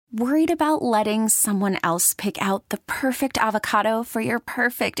Worried about letting someone else pick out the perfect avocado for your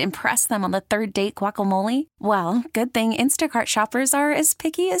perfect impress them on the third date guacamole? Well, good thing Instacart shoppers are as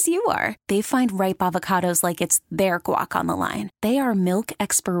picky as you are. They find ripe avocados like it's their guac on the line. They are milk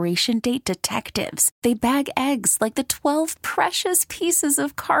expiration date detectives. They bag eggs like the 12 precious pieces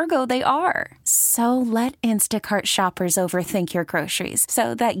of cargo they are. So let Instacart shoppers overthink your groceries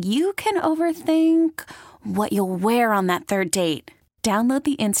so that you can overthink what you'll wear on that third date. Download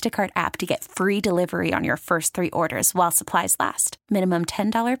the Instacart app to get free delivery on your first 3 orders while supplies last. Minimum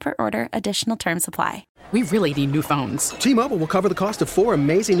 $10 per order. Additional terms apply. We really need new phones. T-Mobile will cover the cost of 4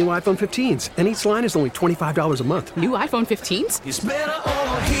 amazing new iPhone 15s, and each line is only $25 a month. New iPhone 15s? It's better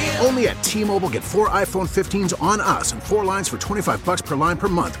over here. Only at T-Mobile, get 4 iPhone 15s on us and 4 lines for $25 per line per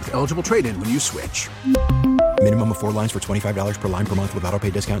month with eligible trade-in when you switch. Minimum of 4 lines for $25 per line per month with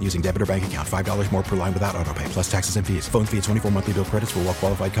autopay discount using debit or bank account. $5 more per line without autopay, plus taxes and fees. Phone fee at 24 monthly bill credits for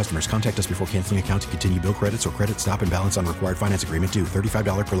well-qualified customers. Contact us before canceling account to continue bill credits or credit stop and balance on required finance agreement due.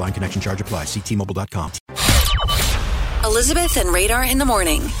 $35 per line connection charge applies. See T-Mobile.com. Elizabeth and Radar in the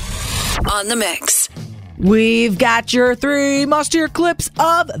morning on The Mix. We've got your 3 must-hear clips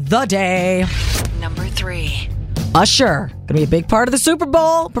of the day. Number 3. Usher, going to be a big part of the Super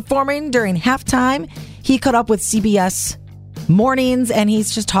Bowl, performing during halftime. He caught up with CBS Mornings, and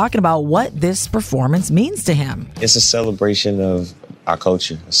he's just talking about what this performance means to him. It's a celebration of our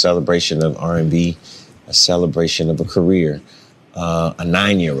culture, a celebration of R&B, a celebration of a career. A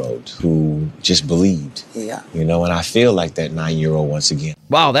 9-year-old who just believed. Yeah. You know, and I feel like that 9-year-old once again.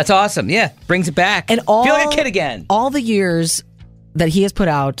 Wow, that's awesome. Yeah, brings it back. And feel like a kid again. All the years that he has put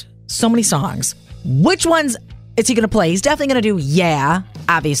out so many songs, which ones is he going to play? He's definitely going to do Yeah,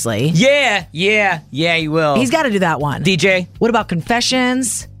 obviously. Yeah, he will. He's got to do that one. DJ. What about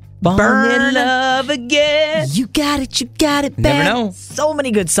Confessions? Burn in love again. You got it, babe. Never know. So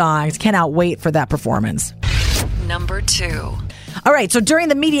many good songs. Cannot wait for that performance. Number 2. All right, so during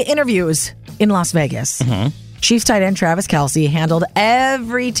the media interviews in Las Vegas, Chiefs tight end Travis Kelce handled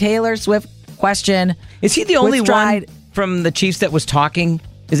every Taylor Swift question. Is he the only one from the Chiefs that was talking?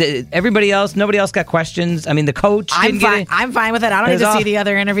 Is it everybody else? Nobody else got questions? I mean, the coach didn't get it. I'm fine with it. I don't need to see the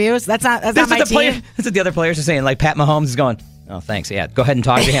other interviews. That's not my team. That's what the other players are saying. Like Pat Mahomes is going, oh, thanks. Yeah, go ahead and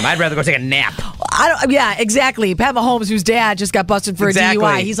talk to him. I'd rather go take a nap. Yeah, exactly. Pat Mahomes, whose dad just got busted for a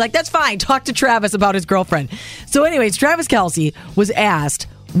DUI. He's like, that's fine. Talk to Travis about his girlfriend. So anyways, Travis Kelce was asked,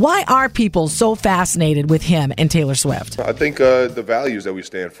 why are people so fascinated with him and Taylor Swift? I think the values that we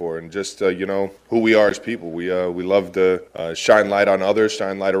stand for and just, who we are as people. We love to shine light on others,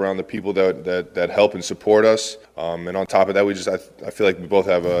 shine light around the people that help and support us. And on top of that, I feel like we both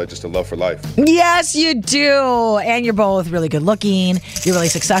have just a love for life. Yes, you do. And you're both really good looking. You're really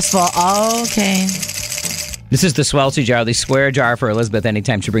successful. Okay. This is the Swelty jar, the swear jar for Elizabeth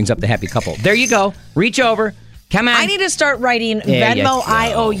anytime she brings up the happy couple. There you go. Reach over. Come on. I need to start writing Venmo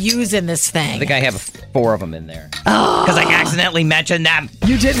IOUs in this thing. I think I have 4 of them in there. Because I accidentally mentioned them.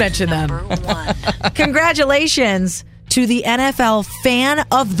 You did mention them. Number 1. Congratulations to the NFL Fan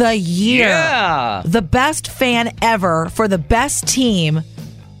of the Year. Yeah. The best fan ever for the best team.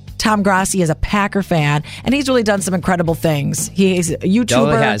 Tom Grassi is a Packer fan, and he's really done some incredible things. He's a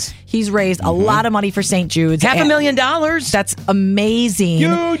YouTuber. He has. He's raised a lot of money for St. Jude's. $500,000. That's amazing.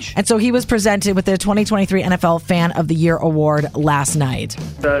 Huge. And so he was presented with the 2023 NFL Fan of the Year award last night.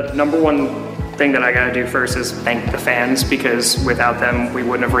 The number one thing that I got to do first is thank the fans, because without them, we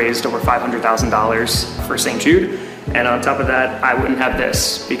wouldn't have raised over $500,000 for St. Jude. And on top of that, I wouldn't have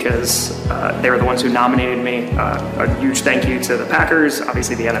this because they were the ones who nominated me. A huge thank you to the Packers,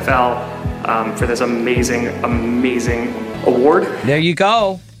 obviously the NFL, for this amazing, amazing award. There you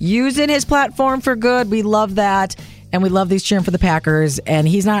go. Using his platform for good. We love that. And we love these cheering for the Packers. And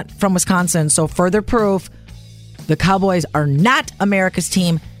he's not from Wisconsin, so further proof the Cowboys are not America's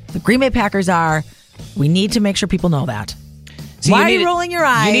team. The Green Bay Packers are. We need to make sure people know that. So why are you rolling your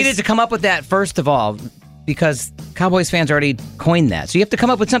eyes? You needed to come up with that first of all, because Cowboys fans already coined that. So you have to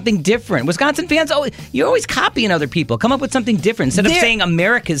come up with something different. Wisconsin fans, you're always copying other people. Come up with something different. Instead of saying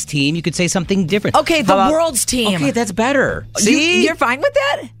America's team, you could say something different. Okay, the world's team. Okay, that's better. See? You're fine with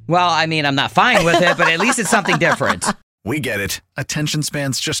that? Well, I mean, I'm not fine with it, but at least it's something different. We get it. Attention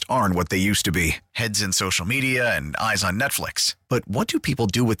spans just aren't what they used to be. Heads in social media and eyes on Netflix. But what do people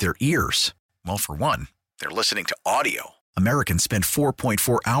do with their ears? Well, for one, they're listening to audio. Americans spend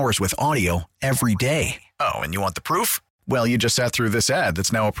 4.4 hours with audio every day. Oh, and you want the proof? Well, you just sat through this ad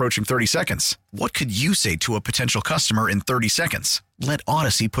that's now approaching 30 seconds. What could you say to a potential customer in 30 seconds? Let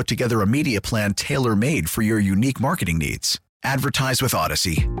Odyssey put together a media plan tailor-made for your unique marketing needs. Advertise with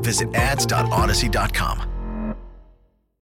Odyssey. Visit ads.odyssey.com.